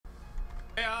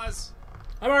Hey Oz!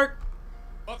 Hi, Mark.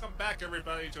 Welcome back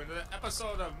everybody to another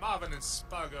episode of Marvin and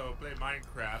Spago Play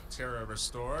Minecraft Terra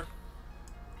Restore.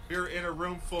 We're in a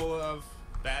room full of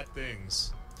bad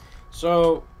things.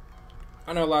 So,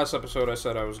 I know last episode I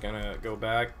said I was gonna go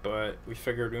back, but we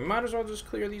figured we might as well just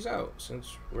clear these out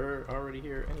since we're already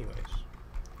here anyways.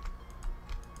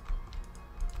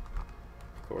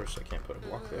 Of course, I can't put a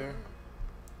block there.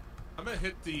 I'm gonna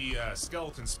hit the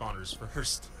skeleton spawners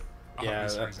first. Yeah,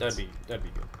 that'd be good.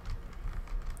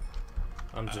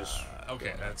 I'm just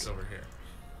okay. That's over here.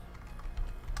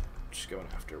 Just going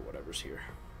after whatever's here.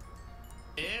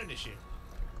 Initiate.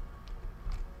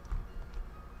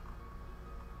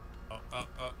 Oh,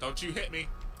 don't you hit me.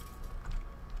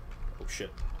 Oh shit.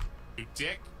 You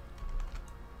dick.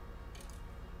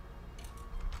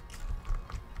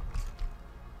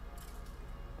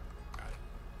 Got it.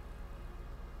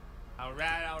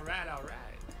 Alright.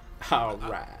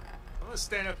 Alright. I'm gonna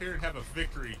stand up here and have a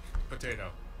victory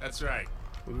potato. That's right.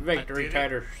 Victory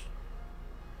taters.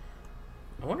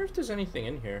 I wonder if there's anything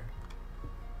in here.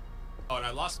 Oh, and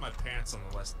I lost my pants on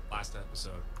the last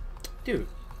episode. Dude,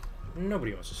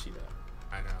 nobody wants to see that.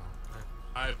 I know.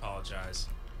 I apologize.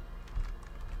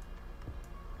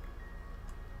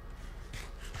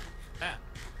 Ah.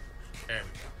 There we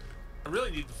go. I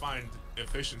really need to find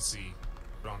efficiency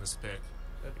on this pick.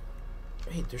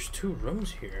 Wait, there's 2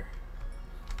 rooms here.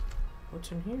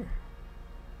 What's in here?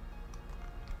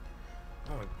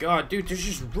 Oh my god, dude, there's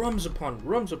just rooms upon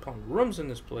rooms upon rooms in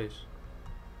this place.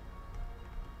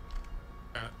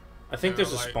 I think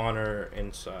there's a spawner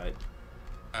inside.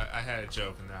 I had a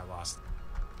joke and then I lost it.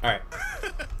 Alright.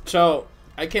 So,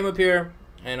 I came up here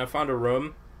and I found a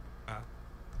room.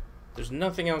 There's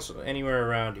nothing else anywhere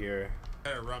around here. What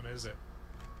kind of room is it?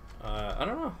 I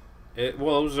don't know.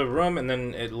 Well, it was a room and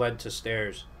then it led to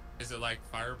stairs. Is it like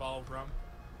fireball room?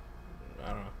 I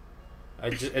don't know.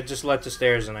 It just led to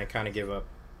stairs and I kind of give up.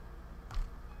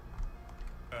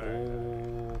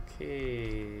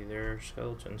 Okay, there are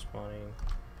skeletons spawning.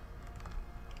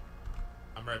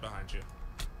 I'm right behind you.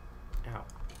 Ow.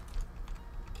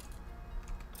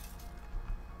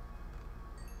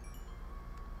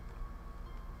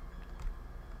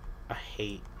 I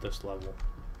hate this level.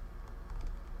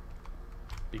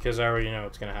 Because I already know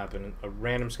what's going to happen. A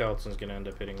random skeleton's going to end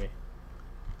up hitting me.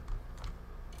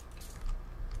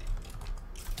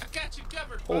 I got you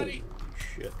covered, Holy buddy.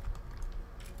 shit.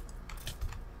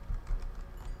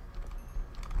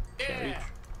 Yeah.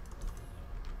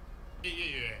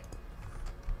 Yeah.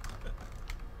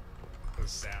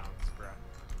 Those sounds, bro.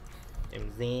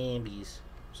 Them zombies.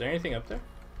 Is there anything up there?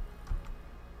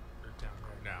 They're down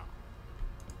there now.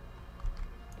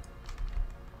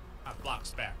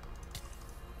 Blocks back.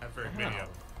 Not very many of them.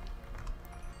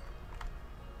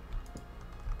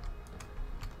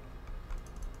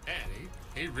 Man,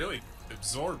 he really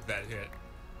absorbed that hit.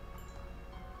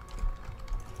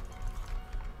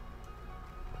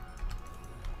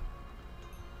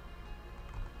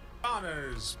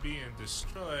 Spawners being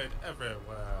destroyed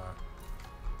everywhere.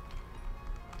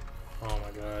 Oh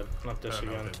my god, not this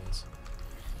again.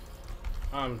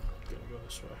 I'm gonna go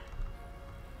this way.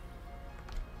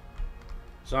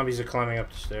 Zombies are climbing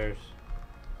up the stairs.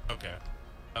 Okay.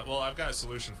 Well, I've got a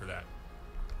solution for that.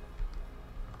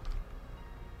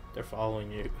 They're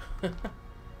following you.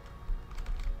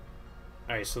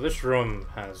 Alright, so this room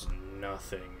has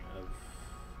nothing of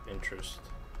interest.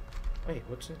 Wait,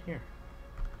 what's in here?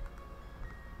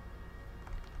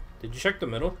 Did you check the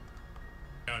middle?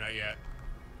 No, not yet.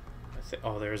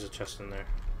 Oh, there is a chest in there.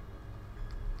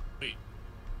 Wait.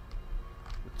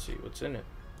 Let's see what's in it.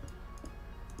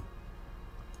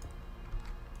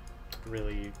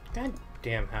 Really,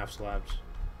 goddamn half slabs.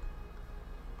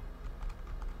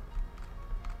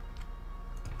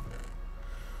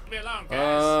 Leave me alone,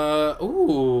 guys.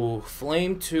 Ooh,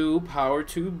 flame 2, power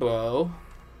 2 bow,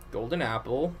 golden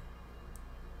apple,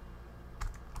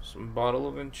 some bottle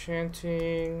of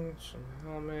enchanting, some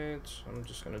helmets. I'm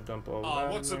just gonna dump all that.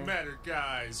 Oh, what's the matter,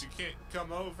 guys? You can't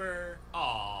come over?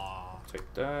 Aw.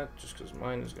 Take that, just because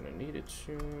mine is gonna need it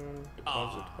soon.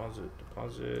 Deposit. Nope, I'll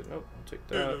take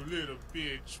that. Little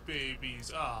bitch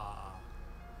babies. Ah.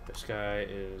 This guy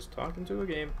is talking to a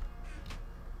game.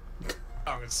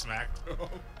 Talking smack to him.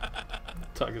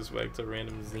 Talking smack to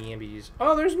random zombies.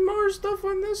 Oh, there's more stuff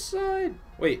on this side.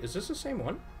 Wait, is this the same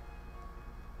one?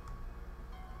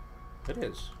 It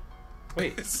is.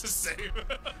 Wait. It's the same.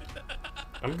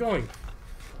 I'm going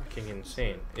fucking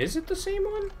insane. Is it the same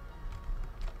one?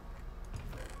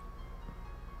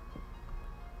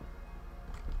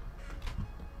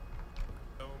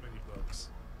 So many books.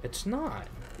 It's not.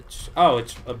 It's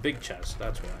a big chest.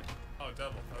 That's why. Oh,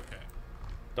 double. Okay.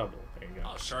 Double. There you go.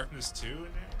 Oh, sharpness 2 in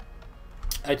there?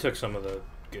 I took some of the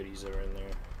goodies that were in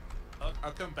there.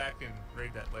 I'll come back and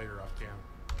raid that later off cam.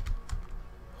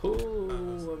 Oh,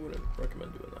 I wouldn't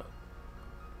recommend doing that.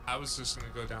 I was just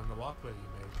gonna go down the walkway you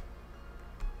made.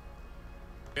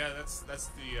 Yeah, that's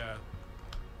the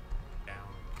down.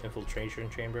 Infiltration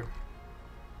chamber.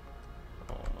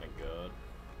 Oh my god.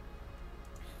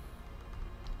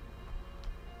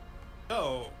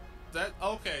 Oh,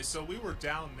 okay. So we were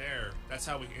down there. That's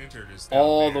how we entered. Is down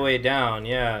All there. the way down,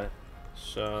 yeah.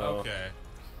 So Okay.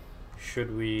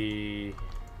 should we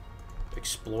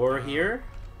explore here?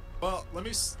 Well, let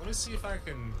me see if I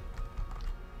can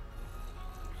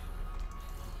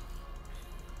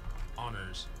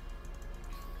honors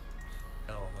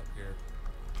hell up here.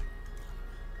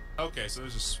 Okay, so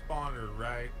there's a spawner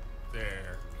right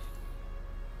there.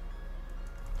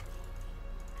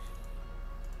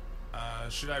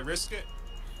 Should I risk it?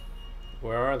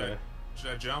 Where are they?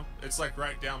 Should I jump? It's like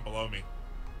right down below me.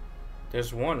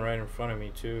 There's one right in front of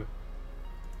me too.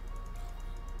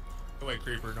 Go away,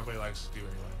 creeper. Nobody likes you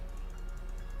anyway.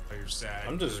 Oh, you're sad.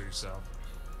 I'm You just- kill yourself.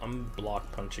 I'm block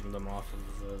punching them off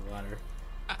of the ladder.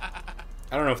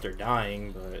 I don't know if they're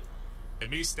dying, but And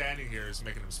me standing here is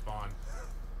making them spawn.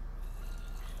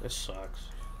 this sucks.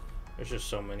 There's just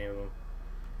so many of them.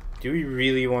 Do we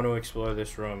really want to explore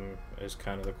this room is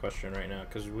kind of the question right now,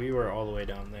 because we were all the way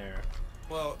down there.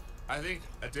 Well, I think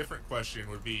a different question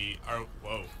would be,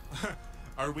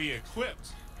 are we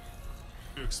equipped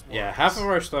to explore? Yeah, this? half of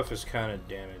our stuff is kind of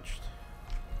damaged.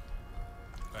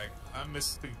 Like, I'm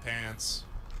missing pants,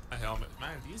 a helmet.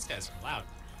 Man, these guys are loud.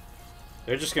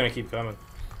 They're just gonna keep coming.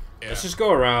 Yeah. Let's just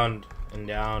go around and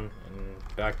down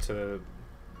and back to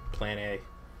plan A.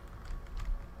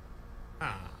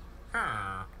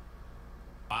 Huh.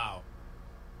 Wow.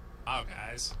 Wow,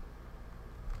 guys.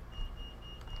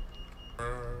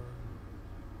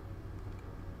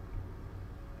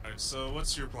 Alright, so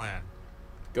what's your plan?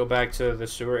 Go back to the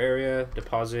sewer area,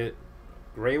 deposit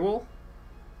gray wool,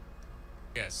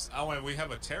 Yes. Oh, and we have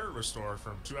a Terra restore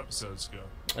from 2 episodes ago.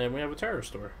 and we have a terror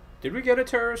store. Did we get a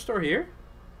terror store here?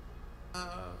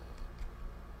 Oh,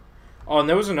 and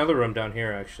there was another room down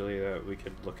here actually that we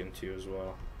could look into as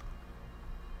well.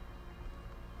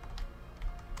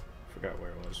 Forgot where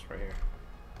it was. Right here.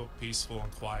 So peaceful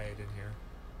and quiet in here.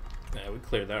 Yeah, we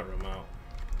cleared that room out.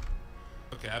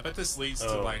 Okay, I bet this leads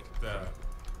to Oh. like the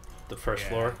The first Yeah.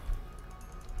 floor.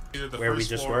 either the Where we first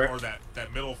just floor were? or that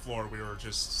middle floor we were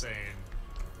just saying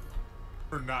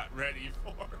we're not ready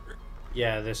for.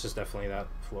 Yeah, this is definitely that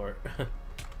floor.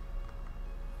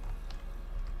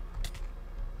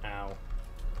 Ow.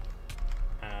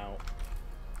 Ow.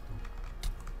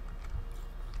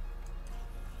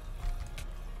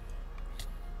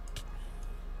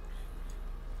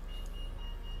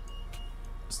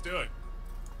 Let's do it.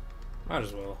 Might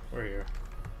as well. We're here.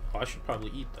 Oh, I should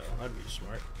probably eat though. That'd be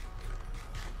smart.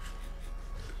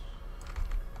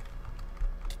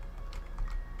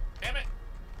 Damn it!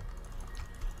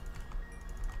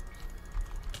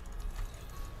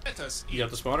 Let us eat. You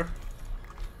got the spawner?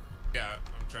 Yeah,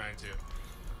 I'm trying to.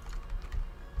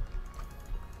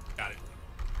 Got it.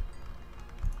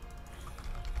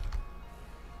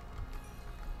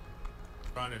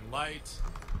 Running light.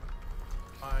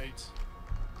 Light.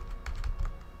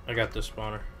 I got the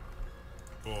spawner.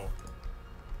 Cool.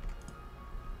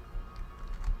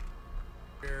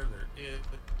 Here, there is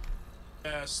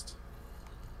chest.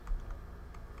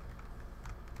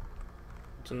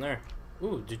 What's in there?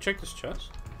 Ooh, did you check this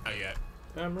chest? Not yet.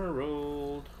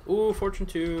 Emerald. Ooh, Fortune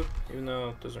 2. Even though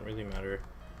it doesn't really matter.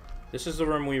 This is the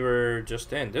room we were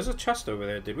just in. There's a chest over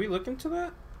there. Did we look into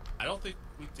that? I don't think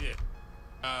we did.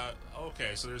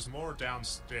 Okay, so there's more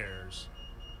downstairs.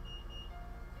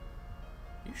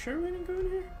 You sure we didn't go in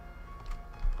here?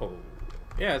 Oh.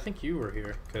 Yeah, I think you were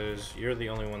here. Because you're the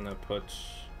only one that puts...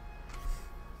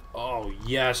 Oh,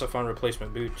 yes, I found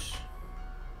replacement boots.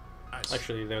 Nice.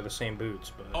 Actually, they're the same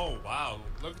boots, but... Oh, wow.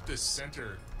 Look at this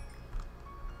center.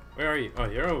 Where are you? Oh,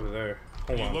 you're over there.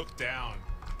 Hold You on. look down.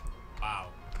 Wow.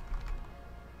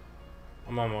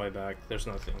 I'm on my way back. There's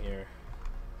nothing here.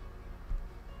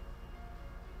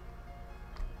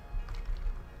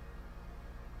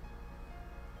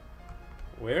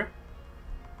 Where?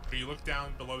 When you look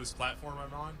down below this platform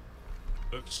I'm on,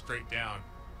 look straight down.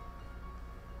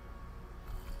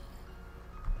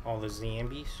 All the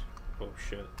zombies? Oh,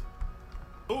 shit.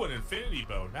 Oh, an infinity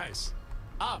bow. Nice.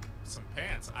 Ah, some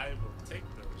pants. I will take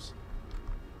those.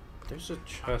 There's a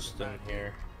chest in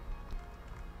here.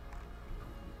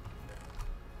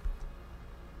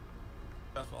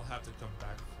 Stuff I'll have to come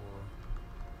back for.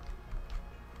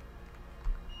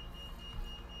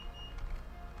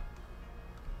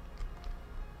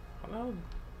 no.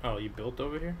 Oh, you built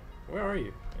over here? Where are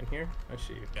you? In here? I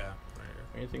see you. Yeah, right here.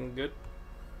 Anything good?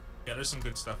 Yeah, there's some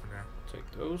good stuff in there. Take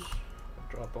those. I'll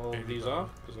drop all of these off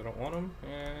because I don't want them.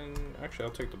 And actually,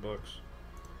 I'll take the books.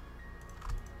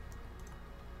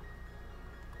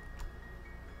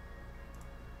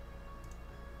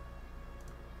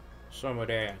 Some of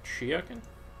that chicken.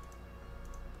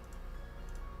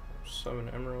 7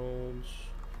 emeralds.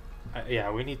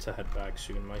 Yeah, we need to head back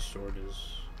soon. My sword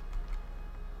is...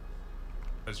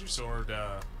 Is your sword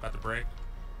about to break?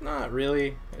 Not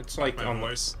really. It's like my on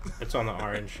voice. It's on the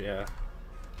orange, yeah.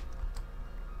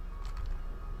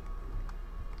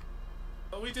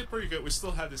 Well, we did pretty good. We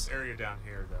still have this area down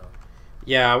here, though.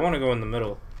 Yeah, I want to go in the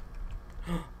middle.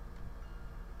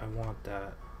 I want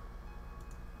that.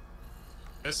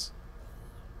 This?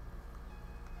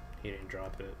 He didn't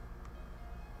drop it.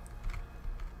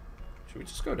 Should we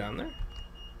just go down there?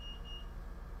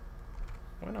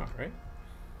 Why not, right?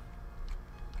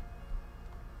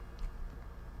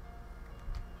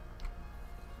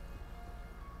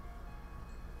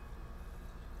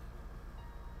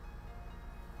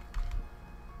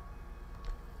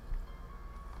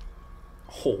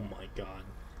 Oh my god.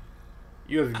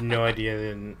 You have no idea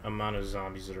the amount of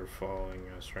zombies that are following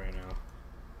us right now.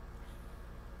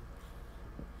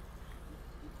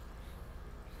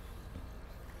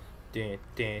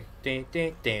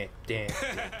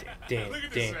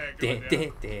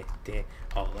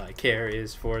 All I care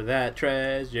is for that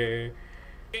treasure.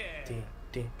 Yeah.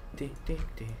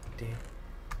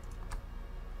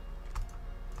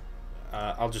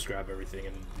 I'll just grab everything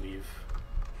and leave.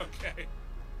 Okay.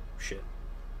 Shit.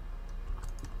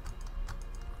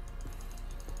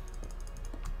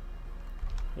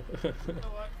 You know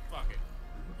what? Fuck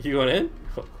it. You going in?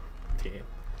 Oh, damn.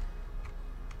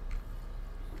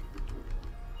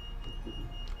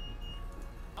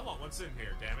 I want what's in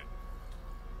here, damn it.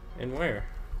 And where?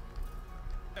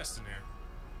 Just in there.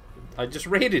 I just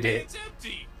raided Hey, it. it's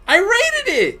empty. I raided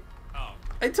it! Oh.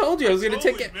 I told you I was gonna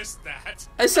totally take it. Missed that.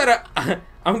 I said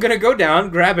I'm gonna go down,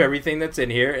 grab everything that's in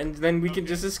here, and then we can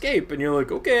just escape. And you're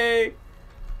like, okay.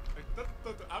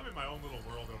 I'm in my own little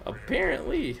world over here.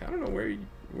 Apparently, I don't know where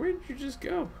did you just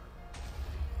go?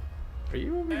 Are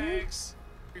you over here? Thanks.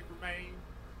 Remain.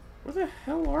 Where the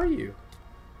hell are you?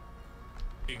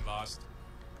 Being lost.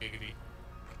 Giggity.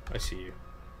 I see you.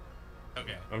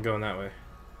 Okay. I'm going that way.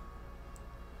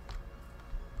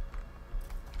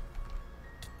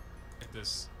 Get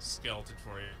this skeleton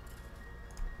for you.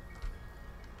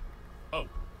 Oh.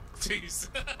 Jeez.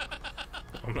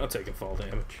 I'm not taking fall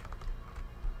damage.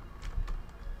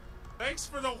 Thanks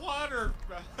for the water.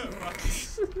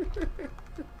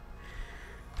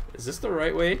 Is this the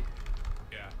right way?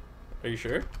 Yeah. Are you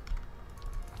sure?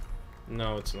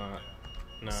 No, it's not.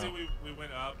 Yeah. No. See, we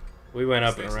went up. We went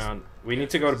up and around. We need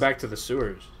to go back to the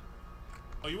sewers.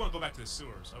 Oh, you want to go back to the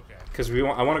sewers? Okay. Because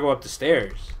I want to go up the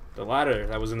stairs. The ladder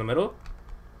that was in the middle?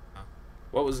 Huh.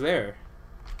 What was there?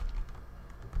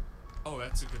 Oh,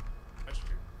 that's a good question.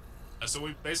 So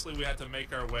we had to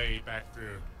make our way back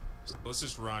through. So let's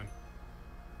just run.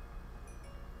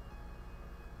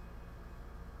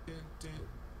 Dun, dun.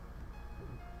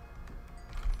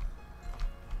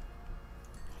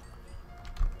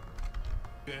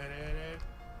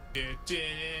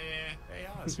 Hey,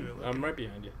 Alice, you look. I'm right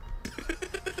behind you.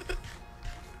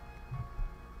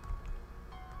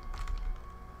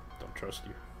 Don't trust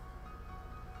you.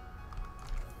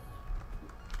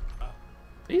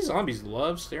 These zombies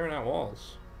love staring at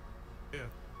walls. Yeah.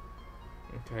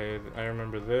 Okay, I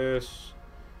remember this.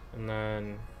 And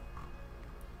then...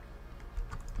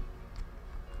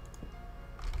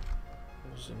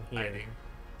 What was in here? Hiding.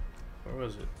 Where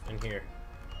was it? In here.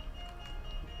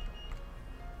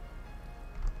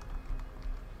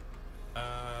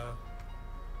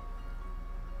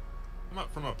 Come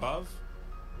up from above?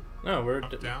 No, we're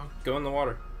Up, down? go in the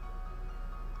water.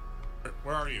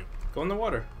 Where are you? Go in the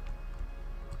water.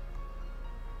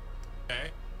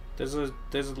 Okay.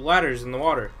 There's ladders in the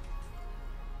water.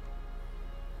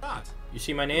 Not. You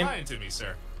see my You're name? lying to me,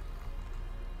 sir.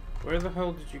 Where the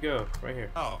hell did you go? Right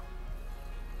here. Oh.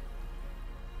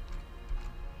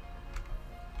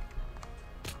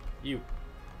 You.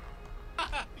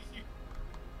 You-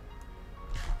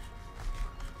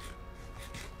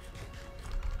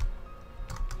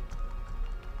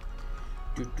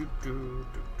 Do, do, do,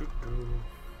 do, do, do.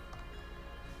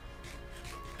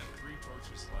 And 3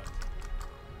 torches left.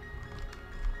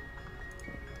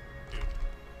 Dude.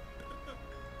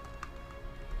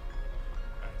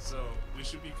 Alright, so we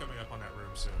should be coming up on that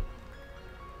room soon.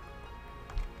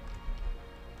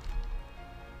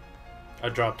 I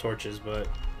dropped torches, but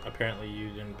apparently you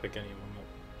didn't pick any of them up.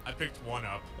 I picked one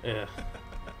up. Yeah.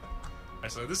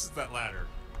 Alright, so this is that ladder.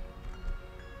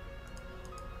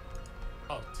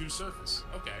 Oh, 2 surface.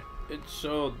 Okay. It's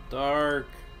so dark.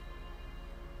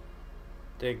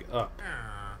 Dig up.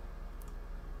 Ah.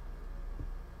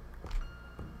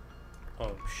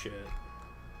 Oh shit.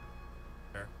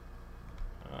 There.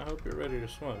 I hope you're ready to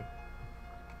swim.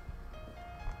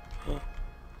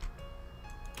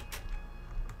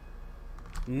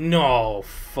 No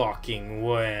fucking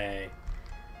way.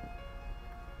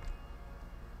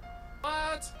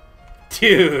 What?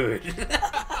 Dude. Okay.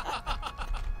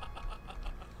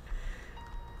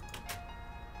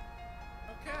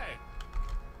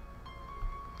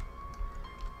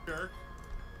 Jerk.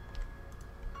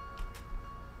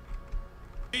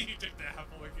 You took the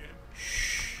apple again.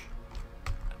 Shh.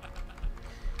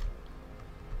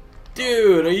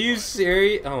 Dude, are you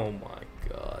serious? Oh my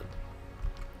god.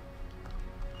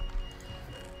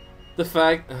 The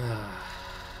fact...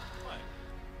 What?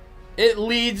 It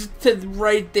leads to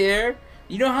right there.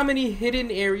 You know how many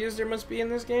hidden areas there must be in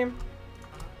this game?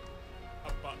 A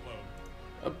buttload.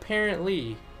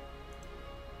 Apparently.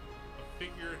 A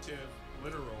figurative,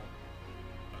 literal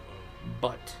buttload.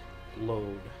 Butt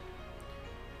load.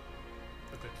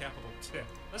 With the capital T.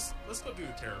 Let's go do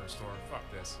the Terra Restore. Fuck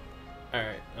this.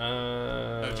 Alright,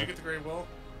 Did you get the Grey Wool?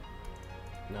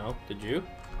 No, did you?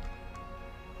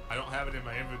 I don't have it in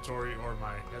my inventory or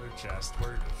my other chest.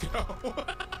 Where did it go?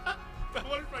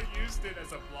 What if I used it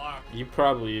as a block? You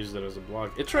probably used it as a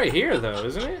block. It's right here though,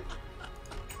 isn't it?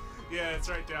 Yeah, it's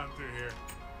right down through here.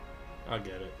 I'll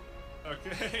get it.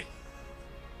 Okay.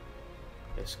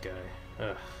 This guy.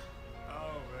 Ugh.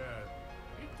 Oh man.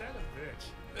 Ain't that a bitch?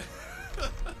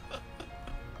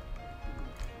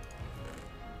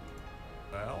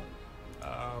 Well,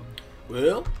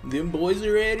 Well, them boys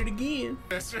are at it again.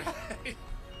 that's right.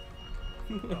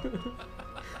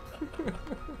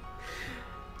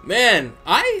 Man,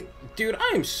 dude,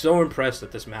 I am so impressed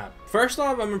at this map. First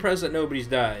off, I'm impressed that nobody's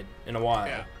died in a while.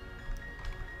 Yeah.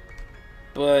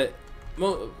 But,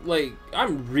 like,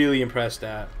 I'm really impressed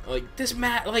at, like, this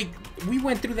map, like, we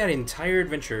went through that entire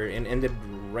adventure and ended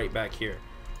right back here.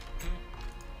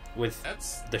 With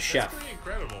the chef. That's pretty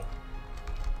incredible.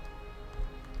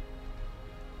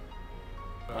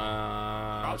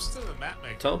 Props to the map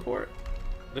maker. Teleport.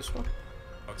 This one.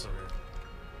 Oh, it's over here.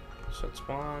 Set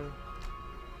spawn.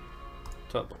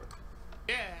 Teleport.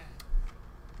 Yeah.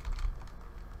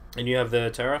 And you have the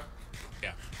Terra?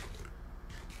 Yeah.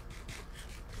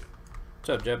 What's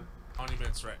up, Jeb?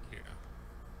 Monument's right here.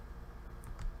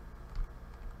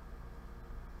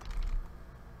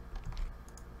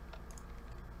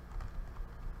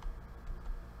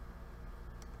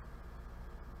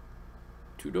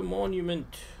 To the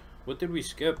monument. What did we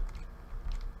skip?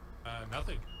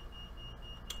 Nothing.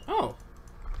 Oh.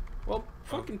 Well,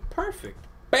 fucking perfect.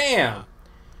 Bam!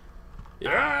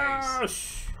 Nice.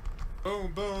 Yes!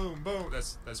 Boom, boom, boom.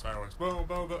 That's fireworks. Boom,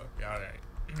 boom, boom. Yeah, alright.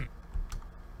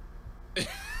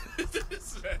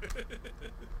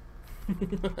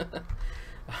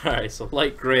 Alright, so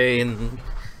light gray and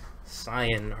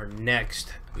cyan are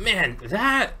next. Man,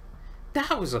 that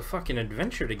was a fucking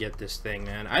adventure to get this thing,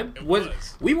 man.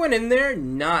 We went in there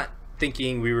not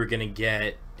thinking we were gonna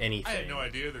get anything. I had no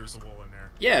idea there was a wool in there.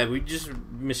 Yeah, we just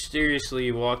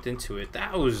mysteriously walked into it.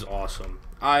 That was awesome.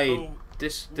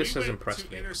 This has impressed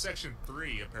me. Intersection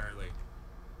 3 apparently.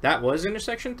 That was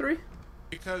intersection 3?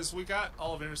 Because we got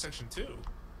all of intersection 2.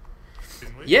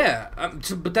 Didn't we? Yeah,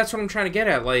 but that's what I'm trying to get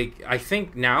at. Like, I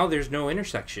think now there's no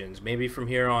intersections. Maybe from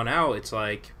here on out, it's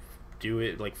like, do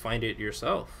it, like, find it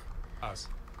yourself. Us.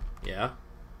 Yeah.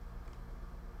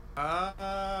 Oh,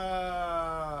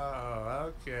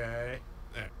 okay.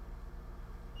 There.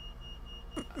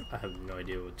 I have no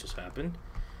idea what just happened.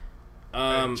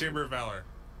 Chamber of Valor.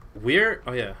 We're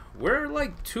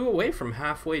like 2 away from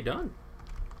halfway done.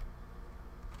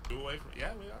 2 away from,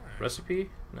 yeah, we are. Recipe?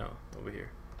 No, over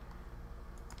here.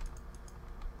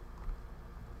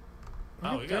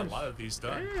 Oh, we got a lot of these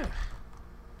done. Yeah.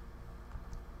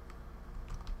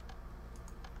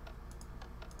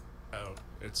 Oh,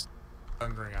 it's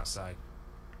thundering outside.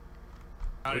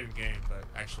 Not in game, but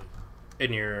actually.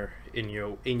 In your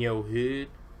hood.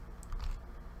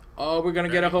 Oh, we're gonna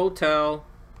get a hotel.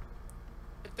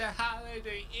 At the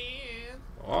Holiday Inn.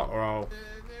 Uh-oh.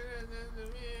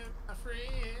 My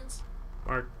friends.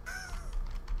 Mark.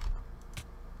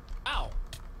 Ow.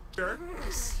 Sure.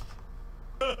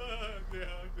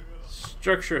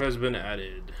 Structure has been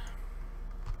added.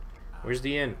 Where's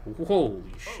the inn?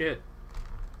 Holy shit.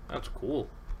 That's cool.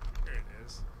 Here it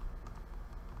is.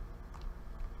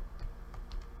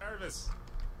 Nervous.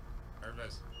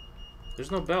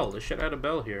 There's no bell. They should add a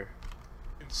bell here.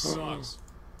 It sucks.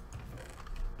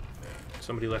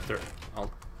 Somebody left their...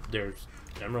 there's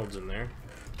emeralds in there.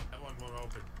 That one won't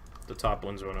open. The top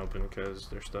ones won't open because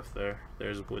there's stuff there.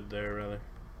 There's wood there, rather.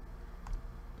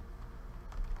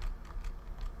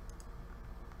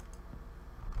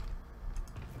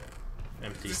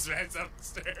 Empty. This man's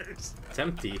upstairs. It's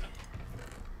empty.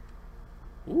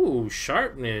 Ooh,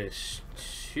 sharpness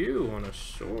 2 on a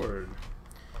sword.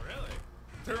 Oh, really?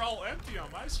 They're all empty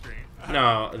on my screen.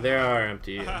 No, they are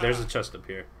empty. There's a chest up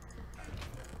here.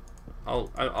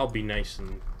 I'll be nice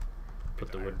and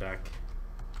put the wood back.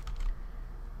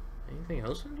 Anything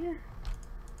else in here?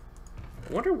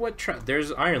 I wonder what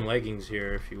there's iron leggings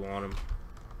here if you want them.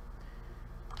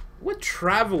 What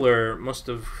traveler must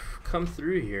have come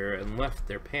through here and left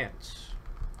their pants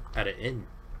at an inn?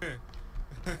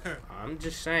 I'm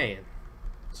just saying.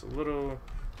 It's a little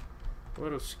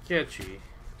sketchy.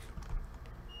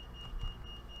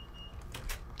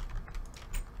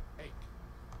 Hey.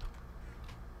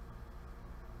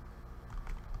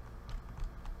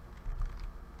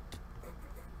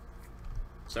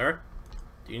 Sir,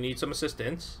 do you need some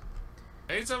assistance?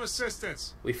 I need some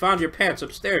assistance. We found your pants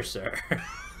upstairs, sir.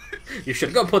 You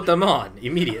should go put them on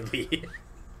immediately.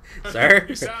 Sir?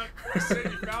 You said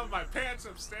you found my pants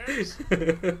upstairs?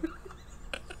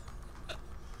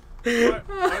 What?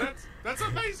 Oh, that's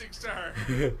amazing, sir.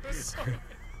 That's so...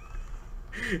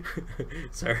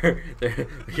 Sir,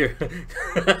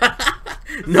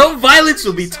 no violence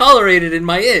will be tolerated in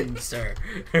my inn, sir.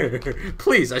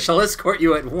 Please, I shall escort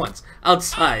you at once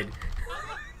outside.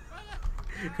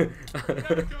 Never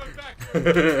coming back.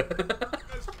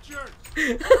 That's a jerk.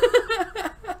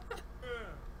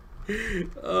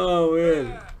 Oh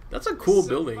man, that's a cool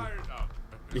building. Oh.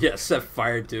 Yeah, set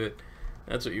fire to it.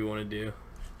 That's what you want to do.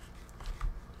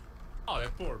 Oh,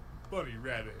 that poor bunny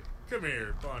rabbit. Come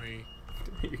here, bunny.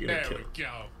 There we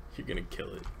go. You're gonna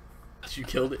kill it. You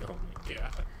killed it? Oh my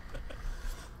god.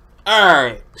 Yeah.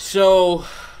 Alright, so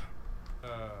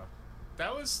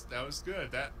that was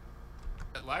good. That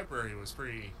library was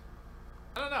pretty.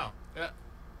 I don't know.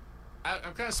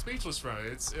 I'm kind of speechless from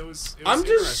it. It was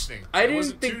interesting. It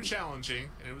wasn't too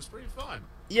challenging, and it was pretty fun.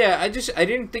 Yeah, I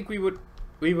didn't think we would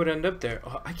end up there.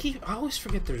 I always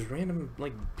forget there's random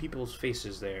like people's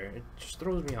faces there. It just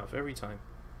throws me off every time.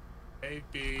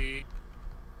 Maybe.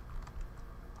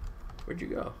 Where'd you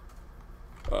go?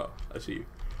 Oh, I see you.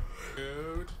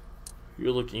 Dude.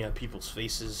 You're looking at people's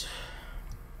faces.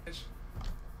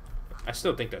 I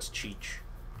still think that's Cheech.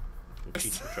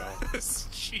 Cheech Patrol. That's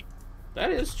Cheech.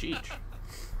 That is Cheech.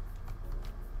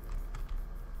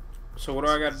 So what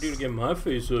do I got to do to get my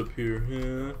face up here?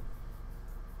 Yeah.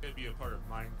 It'd be a part of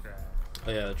Minecraft.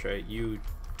 Oh yeah, that's right.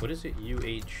 What is it?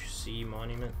 UHC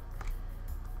monument.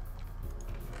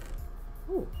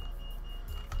 Ooh.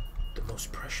 The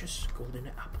most precious golden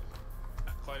apple.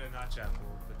 Not quite a notch apple,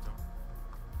 but don't.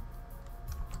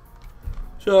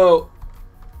 So,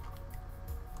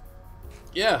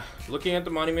 yeah, looking at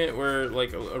the monument, we're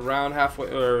like around halfway,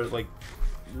 or like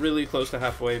really close to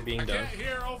halfway being done. I can't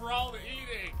hear over all the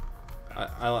eating.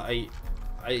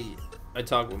 I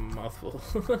talk with my mouth full.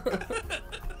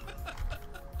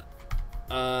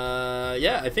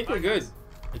 Yeah, I think we're good.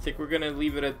 I think we're gonna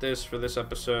leave it at this for this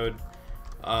episode.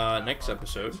 Next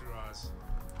episode.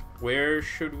 Where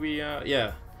should we,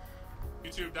 yeah.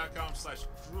 YouTube.com/drulcast,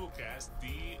 DRULCAST,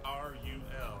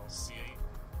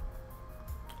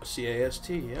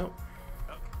 yep.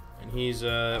 Yep. And he's,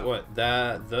 what,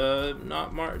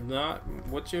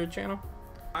 what's your channel?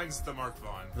 Mine's the Mark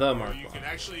Vaughn. The Mark You Vaughn. can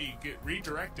actually get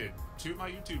redirected to my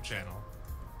YouTube channel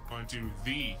going to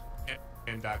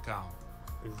themvn.com.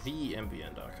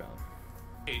 TheMVN.com.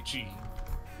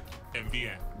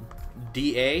 HEMVN.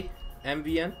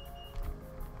 DAMVN?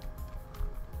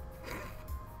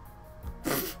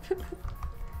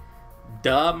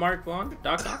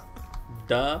 MarkVaughn.com?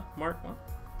 Mark Vaughn?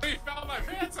 We found my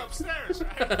pants upstairs,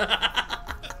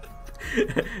 right?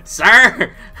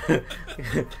 Sir!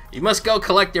 You must go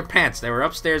collect your pants. They were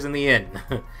upstairs in the inn.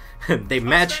 They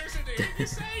match.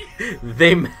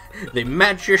 They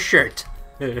match your shirt.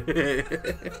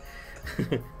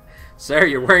 Sir,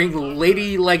 you're wearing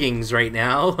lady leggings right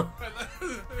now.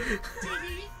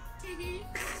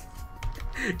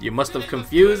 You must have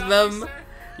confused them.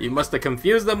 You must have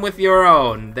confused them with your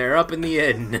own. They're up in the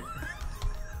inn.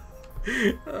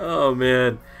 Oh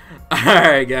man.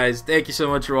 Alright guys, thank you so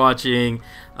much for watching.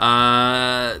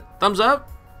 Thumbs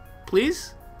up,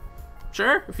 please.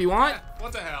 Sure, if you want. Yeah,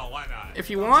 what the hell? Why not? If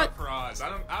you Thumbs want. up for Oz. I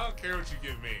don't care what you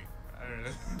give me. I don't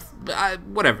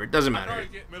know. Whatever, it doesn't I'd matter. probably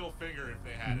get middle finger if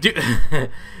they had it.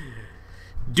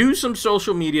 Do some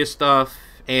social media stuff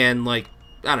and like,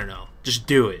 I don't know, just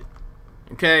do it.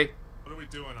 Okay? What are we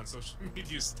doing on social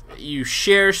media stuff? You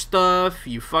share stuff.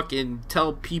 You fucking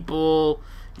tell people.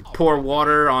 You pour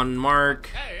water on Mark.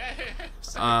 Hey.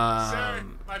 Sorry,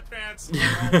 my pants are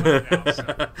all wet now,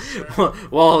 sir.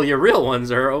 Well, your real ones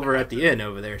are over at the inn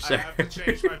over there, sir. I have to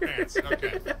change my pants.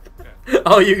 Okay.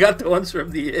 Oh, you got the ones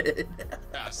from the inn.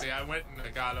 Yeah, see, I went and I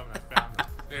got them and I found them.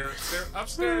 They're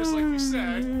upstairs, like you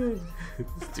said.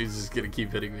 This dude's just gonna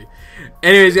keep hitting me.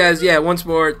 Anyways, guys, yeah, once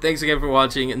more, thanks again for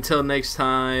watching. Until next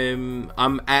time,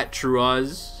 I'm at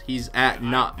truOZ. He's at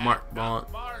not Mark Vaughn.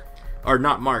 Or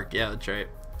not Mark, yeah, that's right.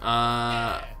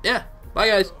 Yeah, bye,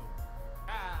 guys.